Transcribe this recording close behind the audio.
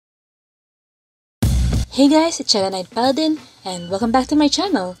Hey guys, it's Night Paladin, and welcome back to my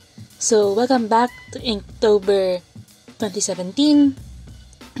channel. So, welcome back to Inktober 2017.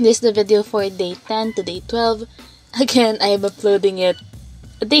 This is the video for day 10 to day 12. Again, I am uploading it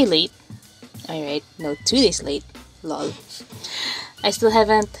a day late. Alright, no, 2 days late. Lol. I still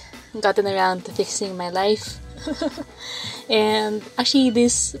haven't gotten around to fixing my life. And actually,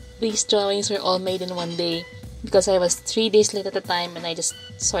 these drawings were all made in one day because I was 3 days late at the time, and I just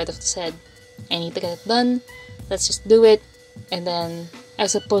sort of said, I need to get it done, let's just do it. And then I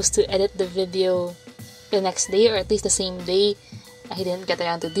was supposed to edit the video the next day, or at least the same day. I didn't get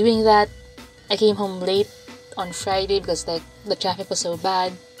around to doing that. I came home late on Friday because the traffic was so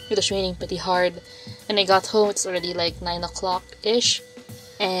bad. It was raining pretty hard. And I got home, it's already like 9 o'clock-ish,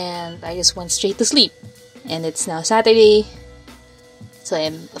 and I just went straight to sleep. And it's now Saturday, so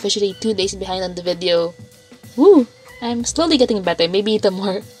I'm officially 2 days behind on the video. Woo! I'm slowly getting better. Maybe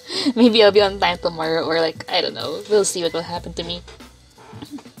I'll be on time tomorrow, or like, I don't know. We'll see what will happen to me.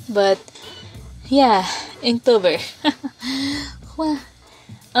 But, yeah, Inktober. Well,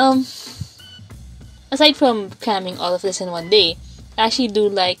 aside from cramming all of this in one day, I actually do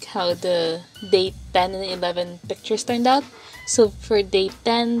like how the day 10 and 11 pictures turned out. So for day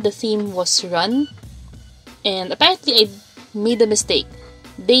 10, the theme was run. And apparently I made a mistake.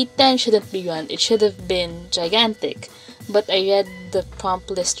 Day 10 shouldn't be run, it should have been gigantic. But I read the prompt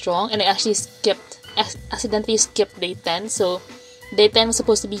list wrong, and I actually accidentally skipped day 10. So day 10 was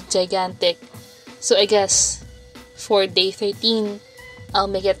supposed to be gigantic. So I guess for day 13, I'll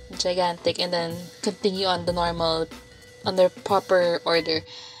make it gigantic and then continue on the proper order.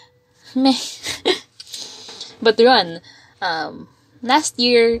 Meh. But run. Last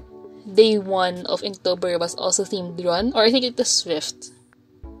year, day 1 of Inktober was also themed run, or I think it was Swift.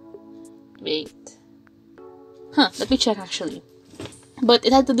 Wait. Let me check actually. But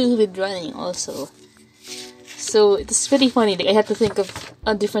it had to do with running also. So it was pretty funny. Like, I had to think of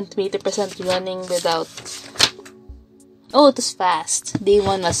a different way to present running without... Oh, it was fast. Day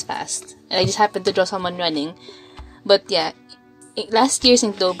 1 was fast. And I just happened to draw someone running. But yeah, last year's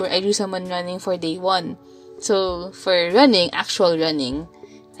Inktober, I drew someone running for day 1. So for running, actual running,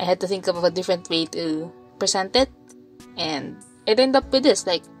 I had to think of a different way to present it. And I ended up with this,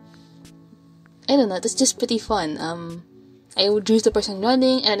 like, I don't know, it's just pretty fun. I would choose the person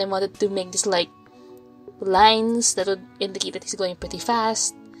running, and I wanted to make this like lines that would indicate that he's going pretty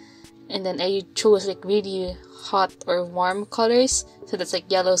fast. And then I chose like really hot or warm colors, so that's like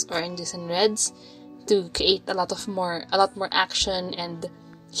yellows, oranges, and reds, to create a lot more action and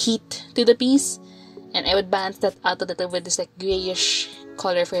heat to the piece. And I would balance that out a little with this like grayish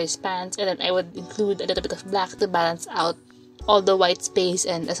color for his pants, and then I would include a little bit of black to balance out all the white space,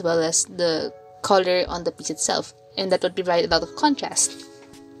 and as well as the color on the piece itself, and that would provide a lot of contrast.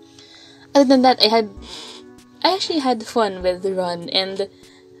 Other than that, I actually had fun with the run, and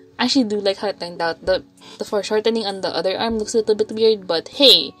I actually do like how it turned out. The foreshortening on the other arm looks a little bit weird, but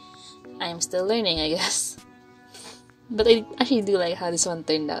hey, I'm still learning, I guess. But I actually do like how this one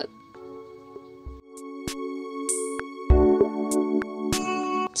turned out.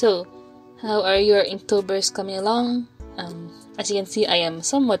 So, how are your Inktober's coming along? As you can see, I am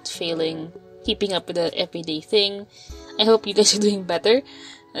somewhat failing keeping up with the everyday thing. I hope you guys are doing better,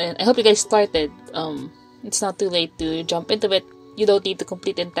 and I hope you guys started. It's not too late to jump into it. You don't need to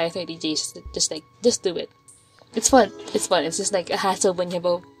complete the entire 30 days. Just do it. It's fun. It's just like a hassle when you have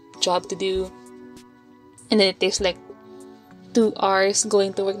a job to do, and then it takes like 2 hours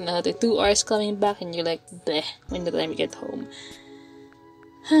going to work, and another 2 hours coming back, and you're like, bleh, when the time you get home.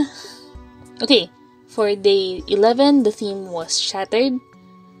 Okay, for day 11, the theme was shattered,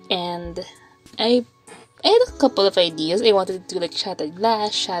 and I had a couple of ideas. I wanted to do like shattered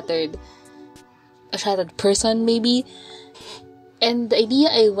glass, a shattered person maybe. And the idea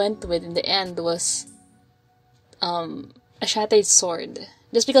I went with in the end was a shattered sword.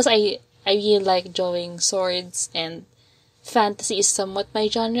 Just because I really like drawing swords, and fantasy is somewhat my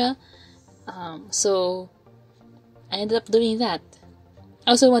genre. So I ended up doing that.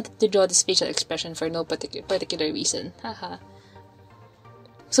 I also wanted to draw this facial expression for no particular reason. Haha.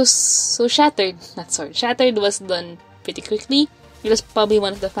 So Shattered was done pretty quickly. It was probably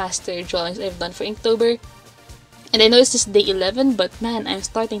one of the faster drawings I've done for Inktober. And I know it's just day 11, but man, I'm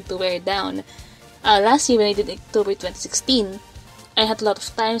starting to wear down. Last year when I did Inktober 2016, I had a lot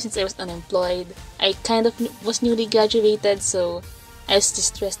of time since I was unemployed. I kind of was newly graduated, so I was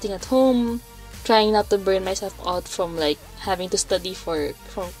just resting at home, trying not to burn myself out from like having to study from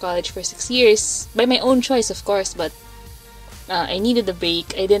college for 6 years. By my own choice, of course, but I needed a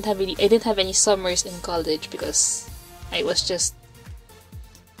break. I didn't have any summers in college because I was just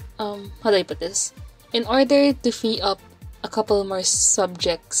how do I put this? In order to free up a couple more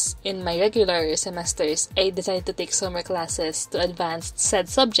subjects in my regular semesters, I decided to take summer classes to advance said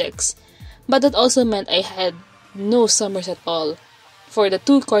subjects. But that also meant I had no summers at all. For the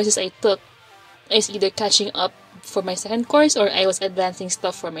 2 courses I took, I was either catching up for my second course or I was advancing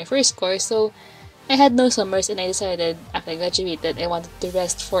stuff for my first course, so I had no summers, and I decided after I graduated I wanted to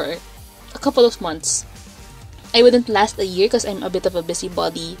rest for a couple of months. I wouldn't last a year because I'm a bit of a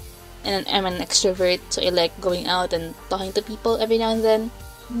busybody and I'm an extrovert, so I like going out and talking to people every now and then.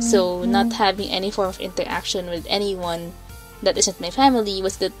 So not having any form of interaction with anyone that isn't my family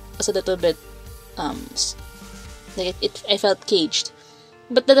was a little bit like I felt caged.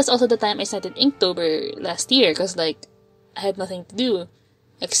 But that is also the time I started Inktober last year, because I had nothing to do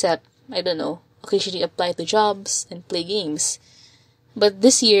except, I don't know, occasionally apply to jobs and play games. But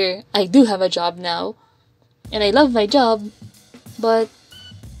this year, I do have a job now, and I love my job, but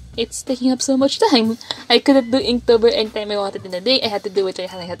it's taking up so much time. I couldn't do Inktober anytime I wanted in the day. I had to do it when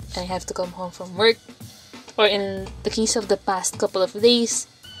I have to come home from work. Or in the case of the past couple of days,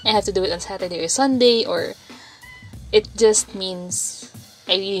 I have to do it on Saturday or Sunday, or it just means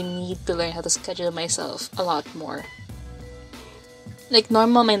I really need to learn how to schedule myself a lot more.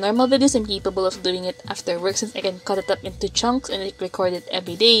 My normal videos, I'm capable of doing it after work since I can cut it up into chunks and record it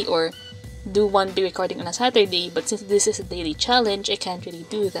every day, or do one big recording on a Saturday, but since this is a daily challenge, I can't really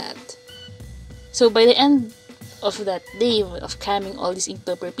do that. So by the end of that day of cramming all these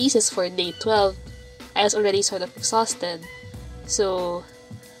Inktober pieces for day 12, I was already sort of exhausted. So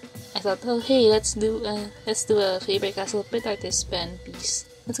I thought, oh hey, let's do a Faber-Castell Pit Artist pen piece.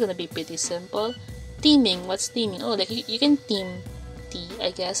 It's gonna be pretty simple. Theming, what's theming? Oh, you can theme tea,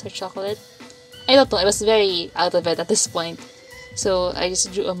 I guess, or chocolate. I don't know, I was very out of it at this point. So I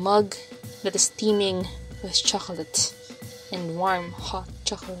just drew a mug that is theming with chocolate and warm, hot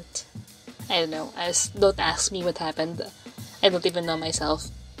chocolate. I don't know, don't ask me what happened. I don't even know myself.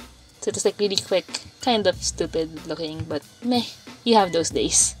 So it was really quick, kind of stupid looking, but meh, you have those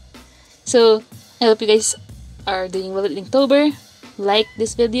days. So I hope you guys are doing well with Inktober. Like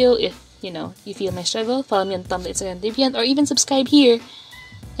this video if you feel my struggle. Follow me on Tumblr, Instagram, Deviant, or even subscribe here.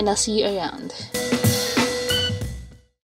 And I'll see you around.